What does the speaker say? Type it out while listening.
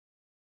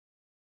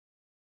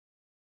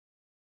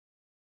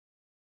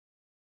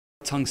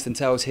Tungsten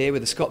Tales here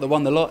with the Scot that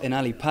won the lot in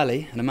Ali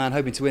Pally and a man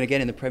hoping to win again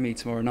in the Premier League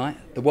tomorrow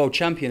night. The world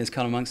champion has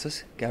come amongst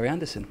us, Gary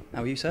Anderson.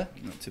 How are you, sir?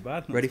 Not too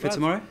bad. Ready for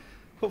tomorrow?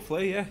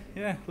 Hopefully,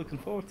 yeah. Looking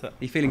forward to it. Are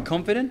you feeling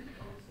confident?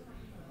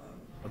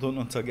 I don't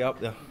know until I get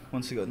up there.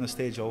 Once I get on the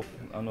stage, I'll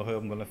know how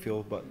I'm going to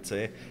feel. But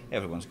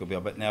everyone's going to be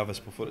a bit nervous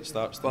before it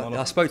starts tomorrow.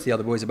 I spoke to the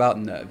other boys about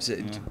nerves.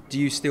 Yeah. Do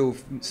you still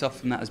suffer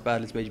from that as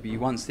badly as maybe you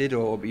once did,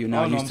 or are you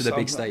now used to the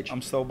big stage?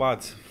 I'm still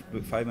bad.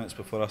 About 5 minutes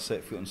before I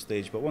set foot on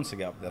stage, but once I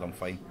get up there, I'm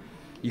fine.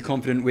 You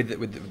confident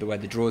with the way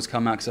the draws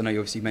come out? Because I know you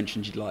obviously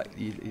mentioned you'd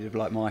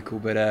like Michael,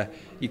 but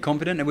you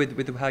confident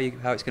with how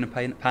it's going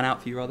to pan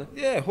out for you, rather?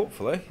 Yeah,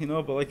 hopefully.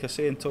 But like I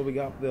say, until we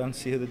get up there and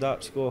see how the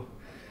darts go.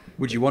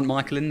 Would you want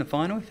Michael in the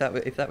final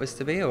if that was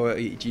to be, or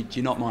do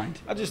you not mind?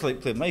 I just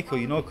like playing Michael,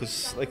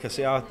 because like I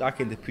say, I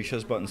kind of push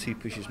his buttons, he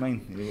pushes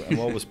mine, and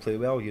we always play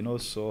well,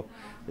 So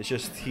it's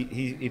just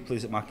he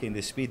plays at my kind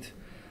of speed,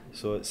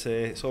 so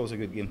it's always a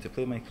good game to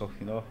play Michael.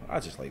 I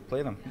just like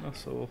playing him.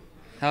 So.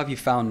 How have you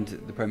found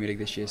the Premier League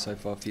this year so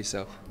far for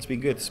yourself? It's been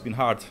good. It's been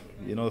hard.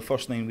 The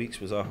first 9 weeks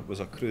was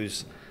a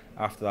cruise.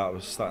 After that, I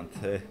was starting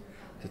to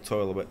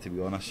toil a bit, to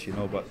be honest.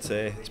 But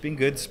it's been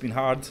good. It's been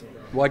hard.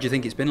 Why do you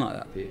think it's been like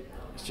that for you?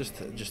 It's just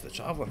the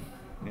travelling.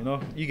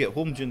 You get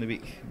home during the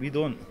week. We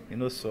don't.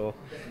 So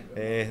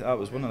that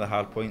was one of the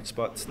hard points.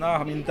 But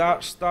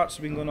darts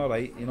have been going all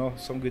right.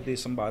 Some good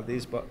days, some bad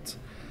days, but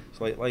it's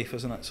like life,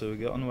 isn't it? So we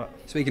get on with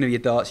it. Speaking of your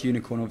darts,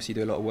 Unicorn obviously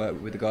do a lot of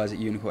work with the guys at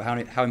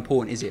Unicorn. How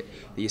important is it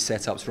that your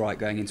setup's right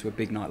going into a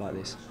big night like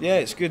this? Yeah,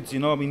 it's good.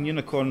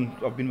 Unicorn.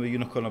 I've been with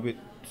Unicorn about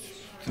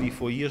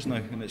 3-4 years now,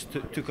 and it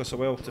took us a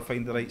while to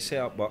find the right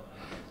setup. But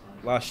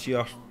last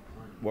year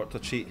worked a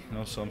treat.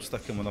 So I'm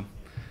sticking with them.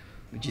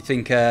 Do you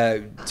think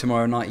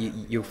tomorrow night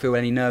you'll feel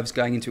any nerves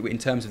going into it in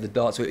terms of the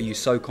darts, or are you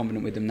so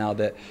confident with them now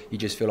that you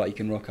just feel like you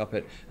can rock up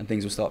it and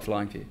things will start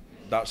flying for you?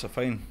 Darts are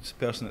fine. It's the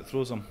person that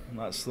throws them.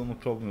 That's the only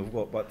problem we've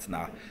got. But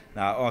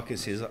all I can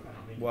say is that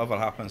whatever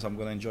happens, I'm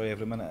going to enjoy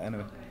every minute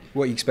anyway.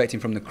 What are you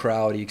expecting from the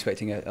crowd? Are you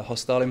expecting a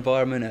hostile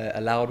environment,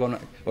 a loud one,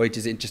 or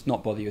does it just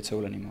not bother you at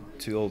all anymore?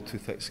 Too old, too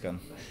thick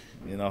skin.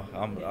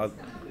 I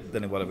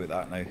don't worry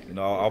about that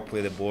now. I'll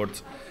play the board,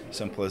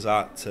 simple as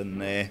that, and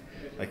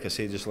like I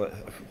say, just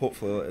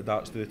hopefully let the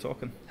darts do the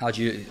talking. How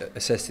do you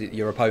assess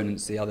your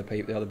opponents, the other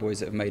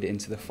boys that have made it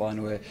into the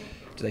final?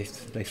 Do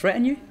they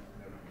threaten you?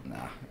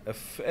 Nah.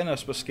 If any of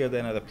us were scared of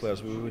any of the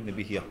players, we wouldn't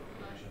be here.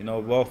 We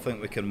all think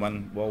we can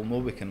win. We all know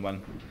we can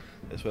win.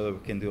 It's whether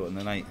we can do it on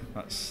the night.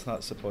 That's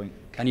the point.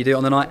 Can you do it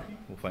on the night?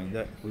 We'll find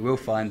out. We will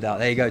find out.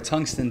 There you go.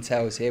 Tungsten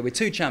Tales here with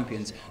two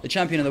champions: the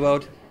champion of the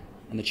world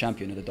and the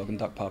champion of the Dog and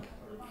Duck pub.